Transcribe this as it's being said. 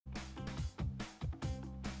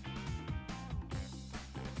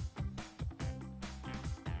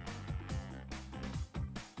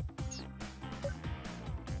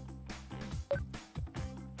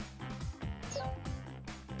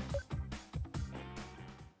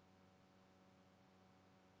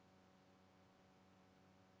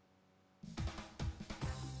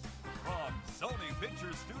Sony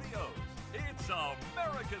Pictures Studios, it's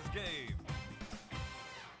America's Game.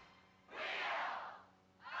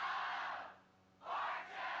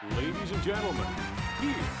 Ladies and gentlemen,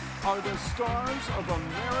 here are the stars of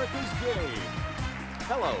America's Game.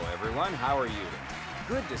 Hello, everyone. How are you?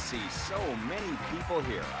 Good to see so many people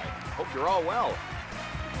here. I hope you're all well.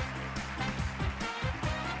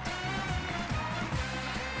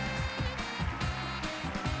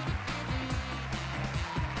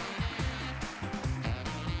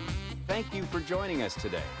 Thank you for joining us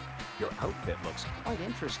today. Your outfit looks quite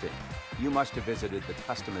interesting. You must have visited the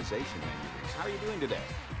customization menus. How are you doing today?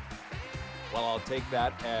 Well, I'll take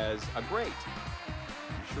that as a great.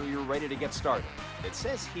 I'm sure you're ready to get started. It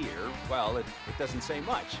says here, well, it doesn't say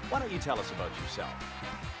much. Why don't you tell us about yourself?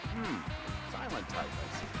 Silent type,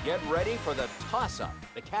 I see. Get ready for the toss-up.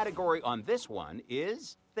 The category on this one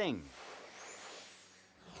is Thing.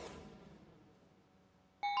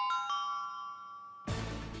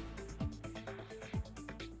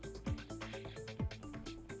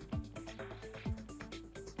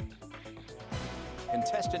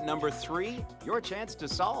 Contestant number 3, your chance to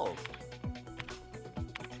solve.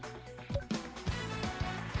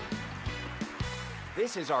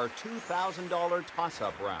 This is our $2,000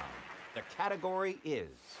 toss-up round. The category is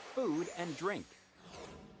food and drink.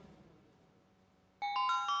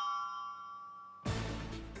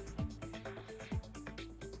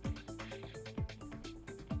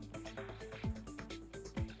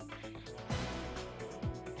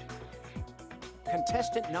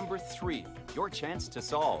 Contestant number 3, your chance to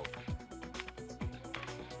solve.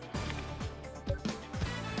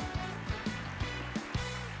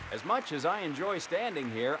 As much as I enjoy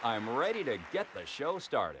standing here, I'm ready to get the show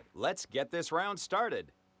started. Let's get this round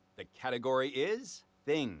started. The category is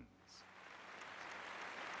Things.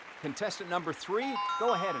 Contestant number 3,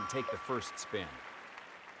 go ahead and take the first spin.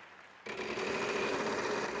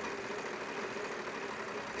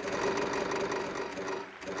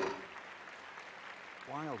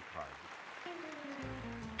 Wild card.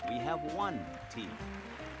 We have 1 T.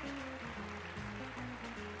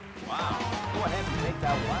 Wow. Go ahead and take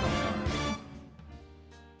that wild card.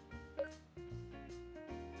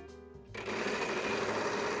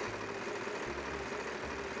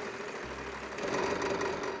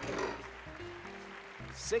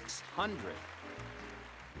 $600.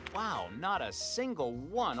 Wow, not a single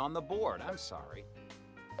one on the board. I'm sorry.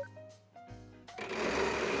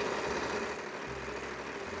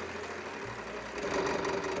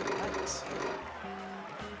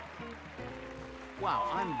 Wow,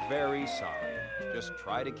 I'm very sorry. Just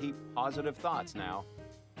try to keep positive thoughts now.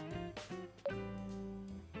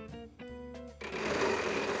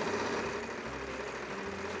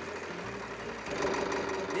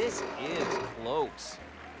 This is close.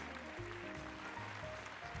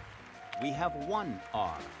 We have 1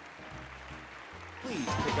 R. Please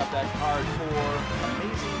pick up that card for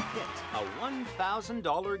Amazing Hit, a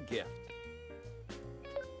 $1,000 gift.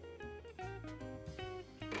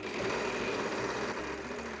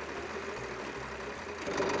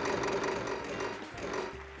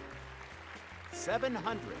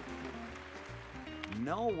 $700.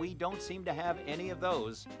 No, we don't seem to have any of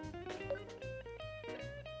those.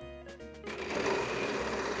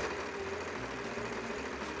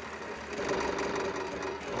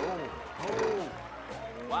 Oh,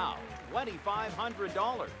 wow,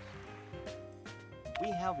 $2,500. We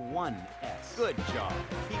have 1 S. Good job.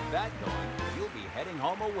 Keep that going. You'll be heading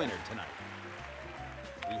home a winner tonight.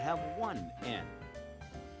 We have 1 N.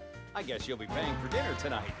 I guess you'll be paying for dinner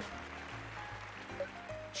tonight.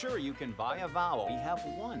 Sure, you can buy a vowel. We have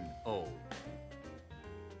 1 O.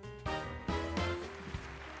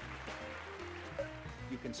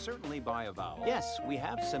 You can certainly buy a vowel. Yes, we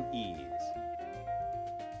have some E's.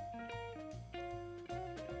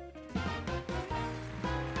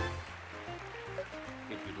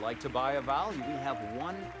 If you'd like to buy a vowel, we have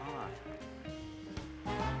 1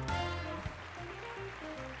 I.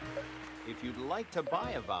 If you'd like to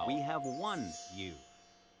buy a vowel, we have 1 U.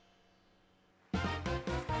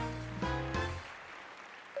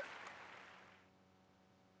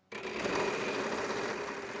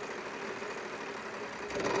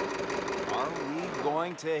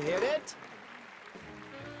 Going to hit it?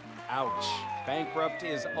 Ouch. Bankrupt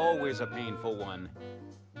is always a painful one.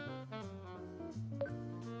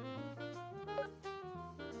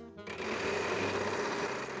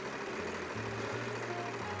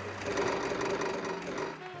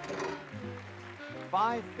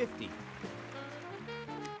 $550.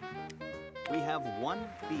 We have 1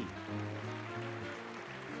 B.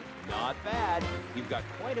 Not bad. You've got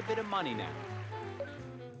quite a bit of money now.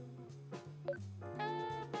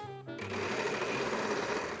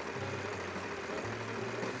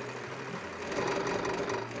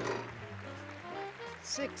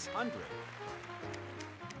 600.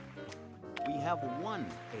 We have 1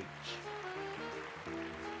 H.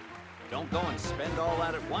 Don't go and spend all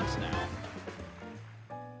that at once now.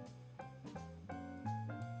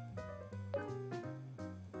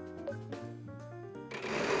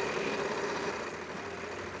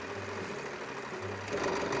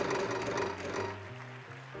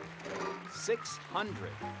 $600.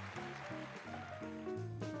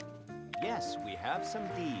 Yes, we have some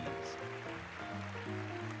Ds.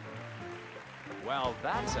 Well,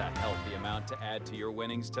 that's a healthy amount to add to your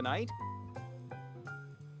winnings tonight.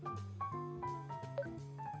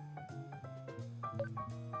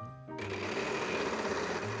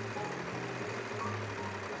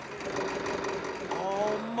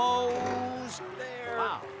 Almost there.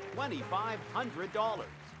 Wow, $2,500.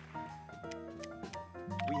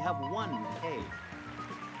 We have 1 K.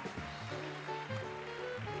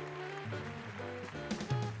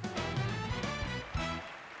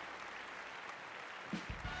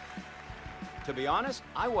 To be honest,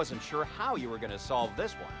 I wasn't sure how you were going to solve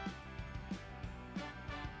this one.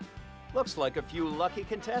 Looks like a few lucky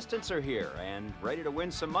contestants are here and ready to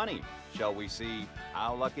win some money. Shall we see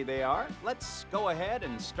how lucky they are? Let's go ahead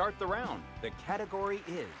and start the round. The category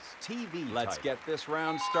is TV. Let's get this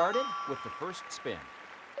round started with the first spin.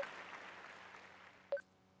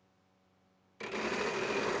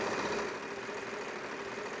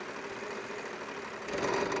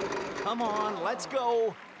 Come on, let's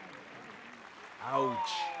go.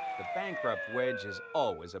 Ouch. The bankrupt wedge is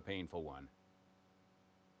always a painful one.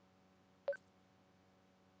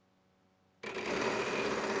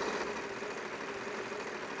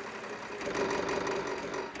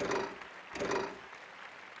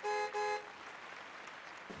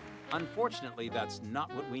 Unfortunately, that's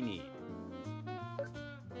not what we need.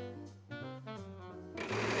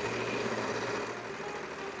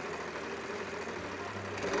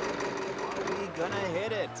 Are we gonna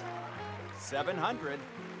hit it? 700.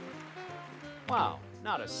 Wow,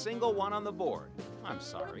 not a single one on the board. I'm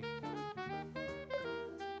sorry.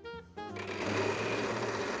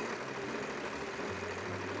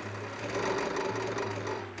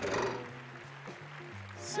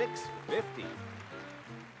 $650.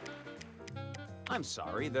 I'm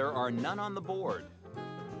sorry, there are none on the board.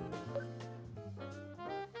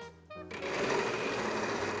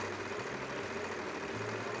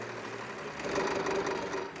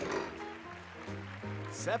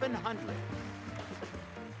 $700.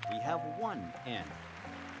 We have 1 N.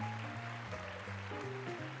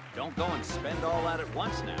 Don't go and spend all that at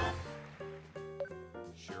once now.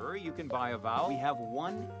 Sure, you can buy a vowel. We have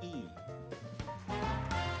 1 E.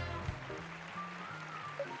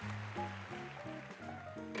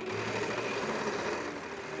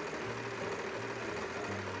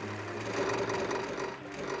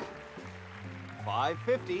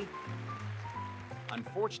 $550.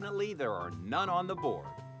 Unfortunately, there are none on the board.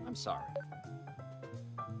 I'm sorry.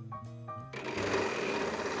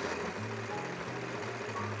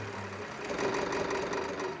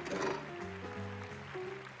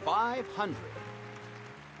 $500.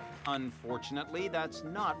 Unfortunately, that's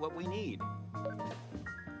not what we need.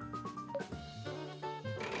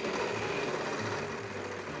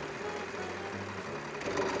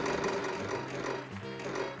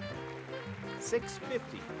 $650.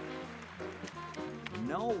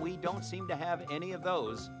 No, we don't seem to have any of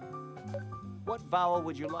those. What vowel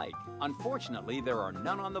would you like? Unfortunately, there are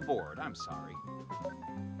none on the board. I'm sorry.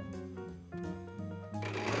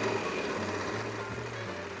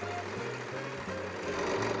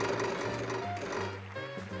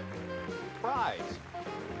 Prize.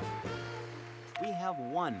 We have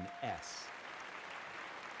 1 S.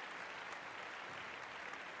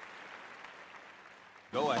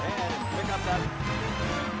 Go ahead and pick up that.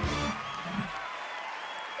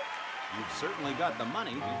 You've certainly got the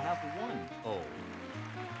money. We have 1 O.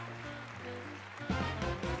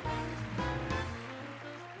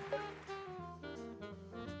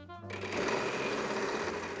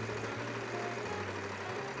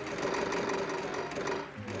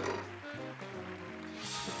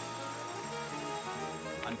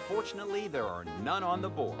 Unfortunately, there are none on the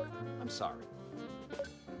board. I'm sorry.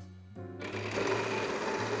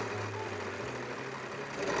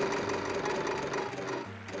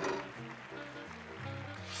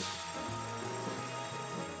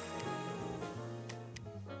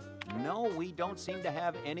 No, we don't seem to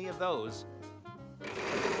have any of those.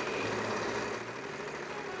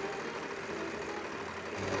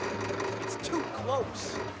 It's too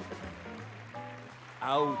close.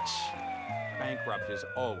 Ouch. Bankrupt is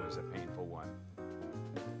always a painful one.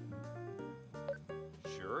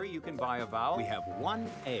 Sure, you can buy a vowel. We have 1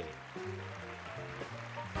 A.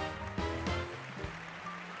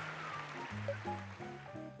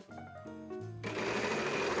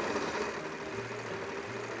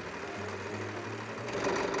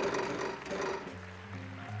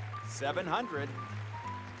 700.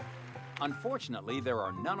 Unfortunately, there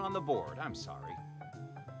are none on the board. I'm sorry.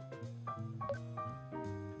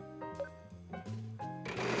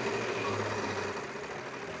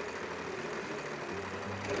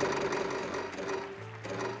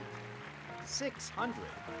 $600.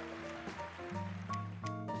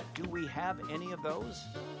 Do we have any of those?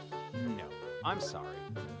 No, I'm sorry.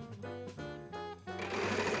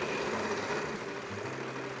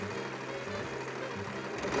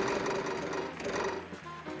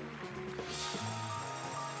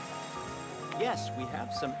 Yes, we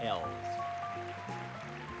have some L's.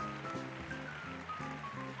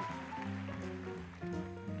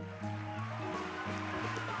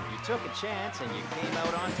 You took a chance and you came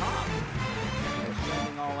out on top. You're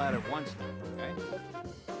spending all that at once now, okay?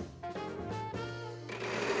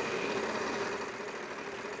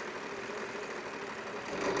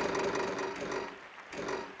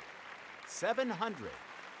 $700.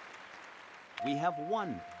 We have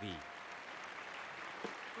one V.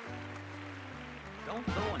 Don't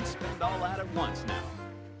go and spend all that at once now.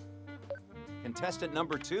 Contestant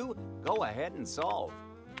number 2, go ahead and solve.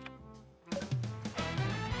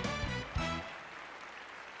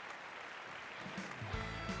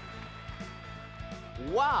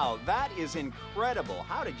 Wow, that is incredible.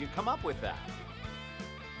 How did you come up with that?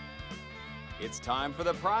 It's time for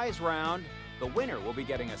the prize round. The winner will be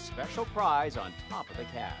getting a special prize on top of the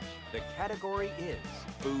cash. The category is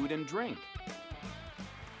food and drink.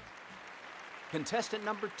 Contestant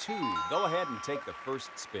number 2, go ahead and take the first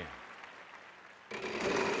spin.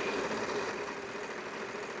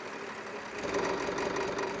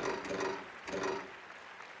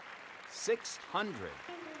 $600.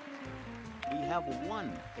 We have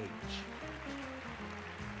one H.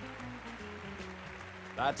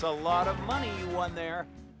 That's a lot of money you won there.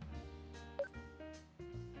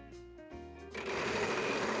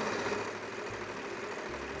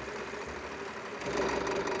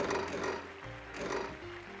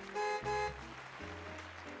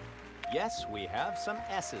 Yes, we have some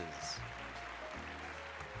S's.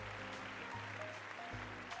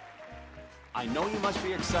 I know you must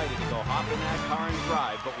be excited to go hop in that car and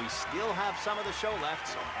drive, but we still have some of the show left,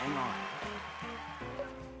 so hang on.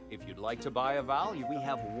 If you'd like to buy a vowel, we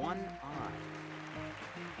have one I.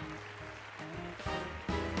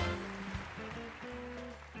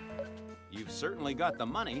 You've certainly got the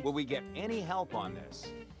money. Will we get any help on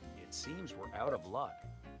this? It seems we're out of luck.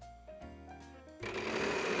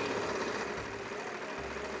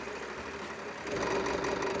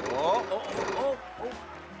 Oh.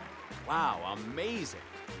 Wow, amazing.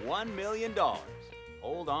 $1 million.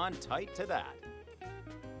 Hold on tight to that.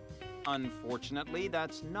 Unfortunately,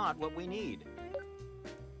 that's not what we need.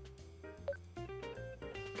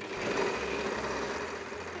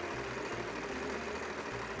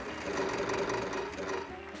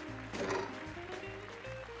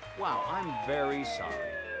 Wow, I'm very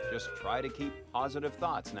sorry. Just try to keep positive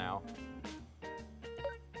thoughts now.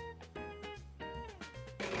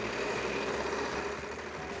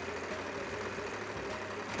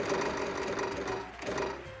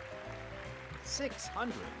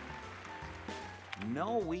 $600.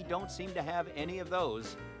 No, we don't seem to have any of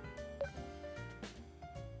those.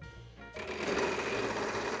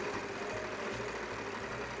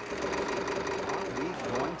 Are we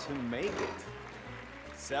going to make it?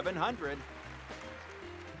 $700.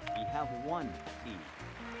 We have one E.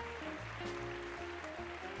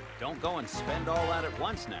 Don't go and spend all that at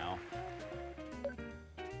once now.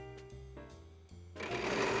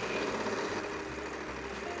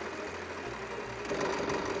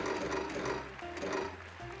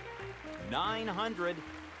 $900.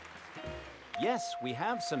 Yes, we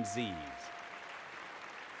have some Z's.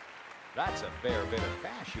 That's a fair bit of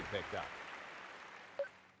cash you picked up.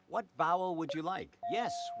 What vowel would you like?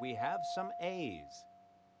 Yes, we have some A's.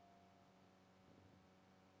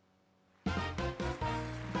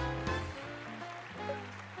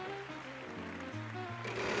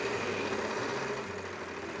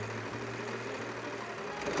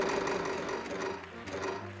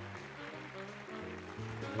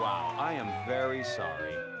 Wow, I am very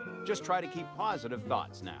sorry. Just try to keep positive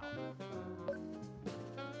thoughts now.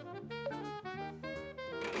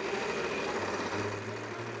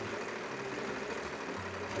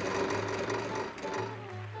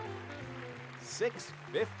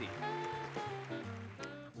 $650.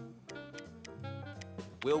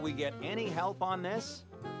 Will we get any help on this?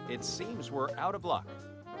 It seems we're out of luck.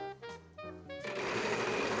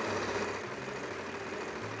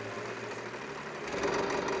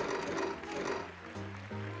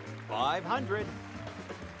 $500.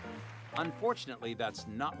 Unfortunately, that's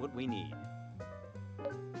not what we need.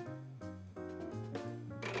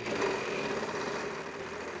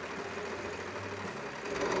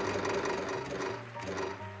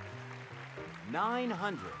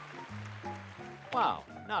 900. Wow,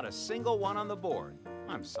 not a single one on the board.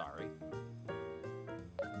 I'm sorry.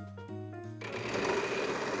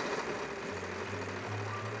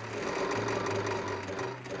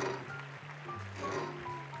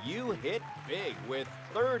 You hit big with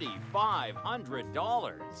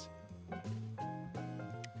 $3,500.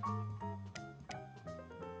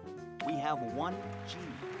 We have 1 G.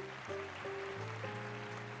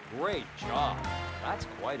 Great job. That's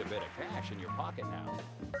quite a bit of cash in your pocket now.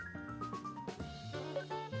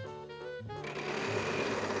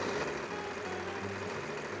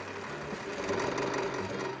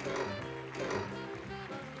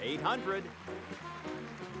 $800.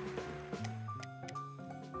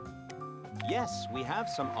 Yes, we have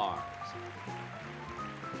some R's.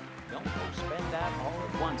 Don't go spend that all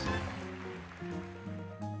at once now.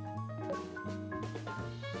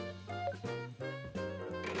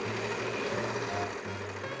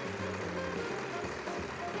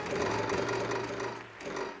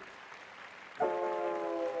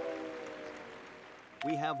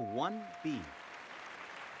 We have 1 B.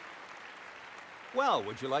 Well,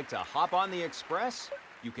 would you like to hop on the Express?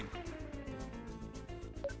 You can...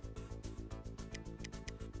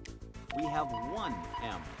 We have 1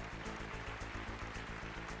 M.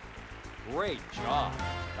 Great job.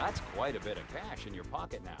 That's quite a bit of cash in your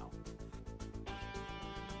pocket now.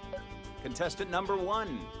 Contestant number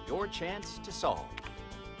 1, your chance to solve.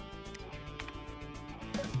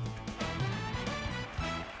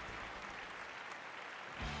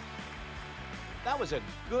 That was a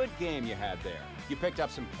good game you had there. You picked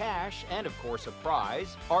up some cash and, of course, a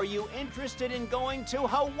prize. Are you interested in going to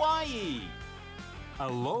Hawaii?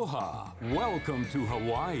 Aloha! Welcome to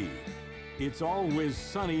Hawaii. It's always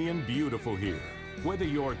sunny and beautiful here. Whether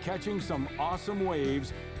you're catching some awesome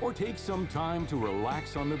waves or take some time to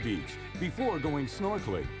relax on the beach before going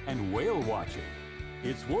snorkeling and whale watching,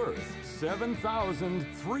 it's worth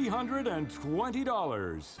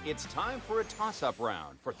 $7,320. It's time for a toss-up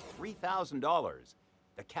round for $3,000.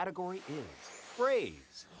 The category is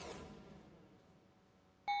phrase.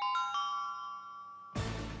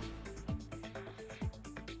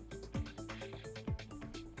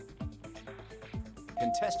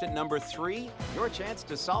 Contestant number 3, your chance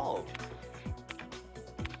to solve.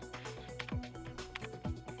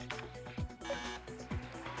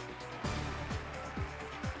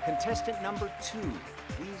 Contestant number 2,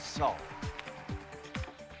 please solve.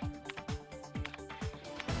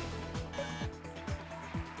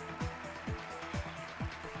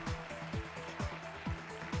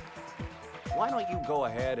 Why don't you go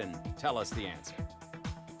ahead and tell us the answer?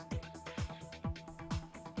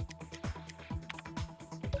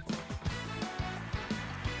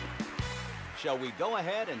 Shall we go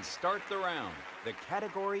ahead and start the round? The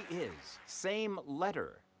category is same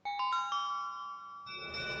letter.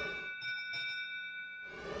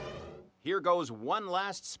 Here goes one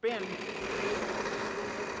last spin.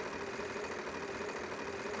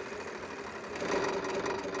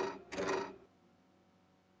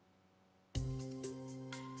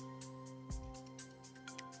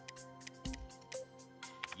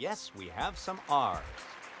 Yes, we have some R's.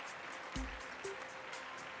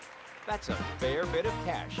 That's a fair bit of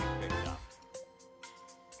cash you picked up.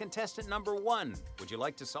 Contestant number 1, would you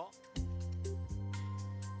like to solve?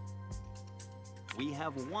 We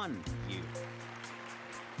have 1 U.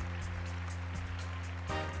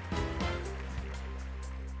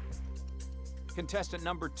 Contestant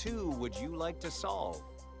number 2, would you like to solve?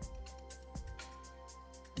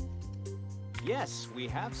 Yes, we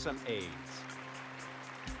have some A's.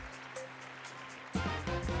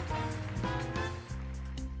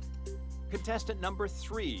 Contestant number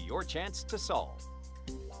 3, your chance to solve.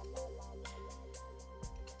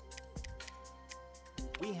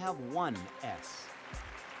 We have 1 S.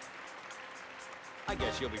 I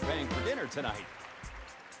guess you'll be paying for dinner tonight.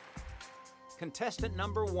 Contestant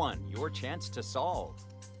number 1, your chance to solve.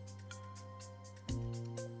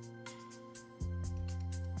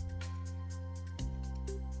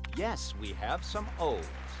 Yes, we have some O's.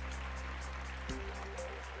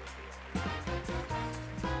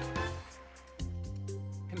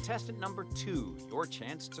 Contestant number 2, your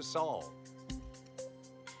chance to solve.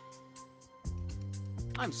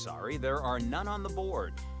 I'm sorry, there are none on the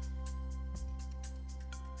board.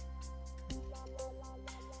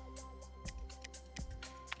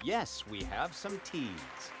 Yes, we have some T's.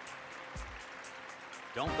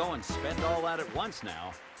 Don't go and spend all that at once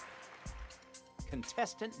now.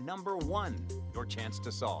 Contestant number 1, your chance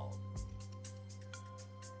to solve.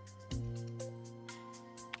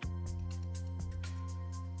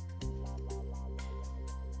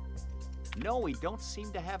 No, we don't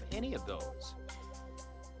seem to have any of those.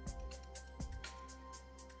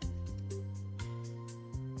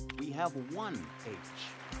 have 1 H.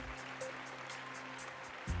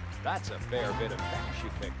 That's a fair bit of cash you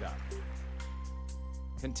picked up.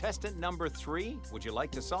 Contestant number 3, would you like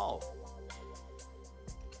to solve?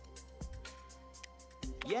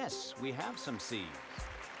 Yes, we have some C's.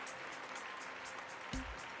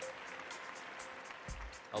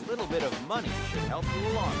 A little bit of money should help you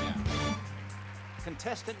along now.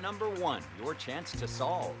 Contestant number 1, your chance to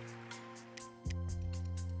solve.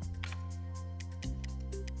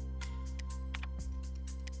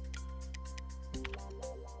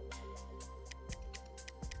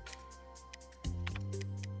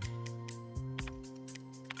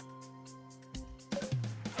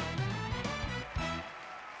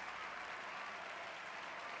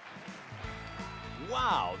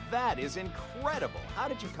 Wow, that is incredible. How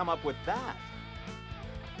did you come up with that?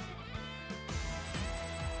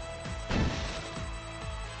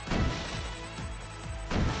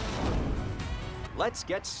 Let's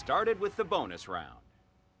get started with the bonus round.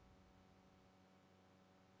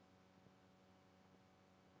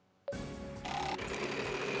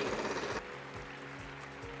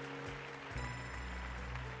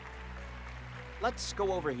 Let's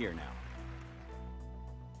go over here now.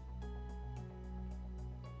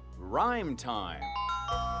 Rhyme time.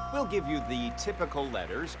 We'll give you the typical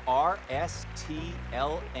letters R, S, T,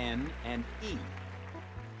 L, N, and E.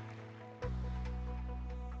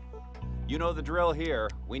 You know the drill here.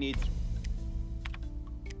 We need...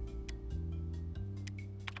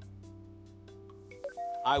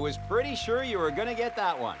 I was pretty sure you were gonna get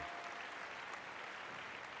that one.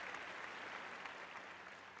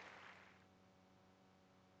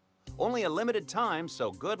 Only a limited time,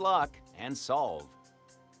 so good luck and solve.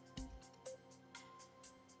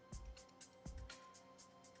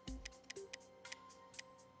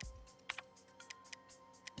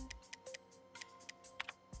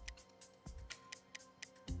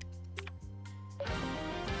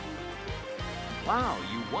 Wow,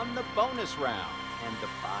 you won the bonus round. And the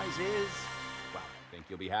prize is, well, I think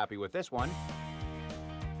you'll be happy with this one,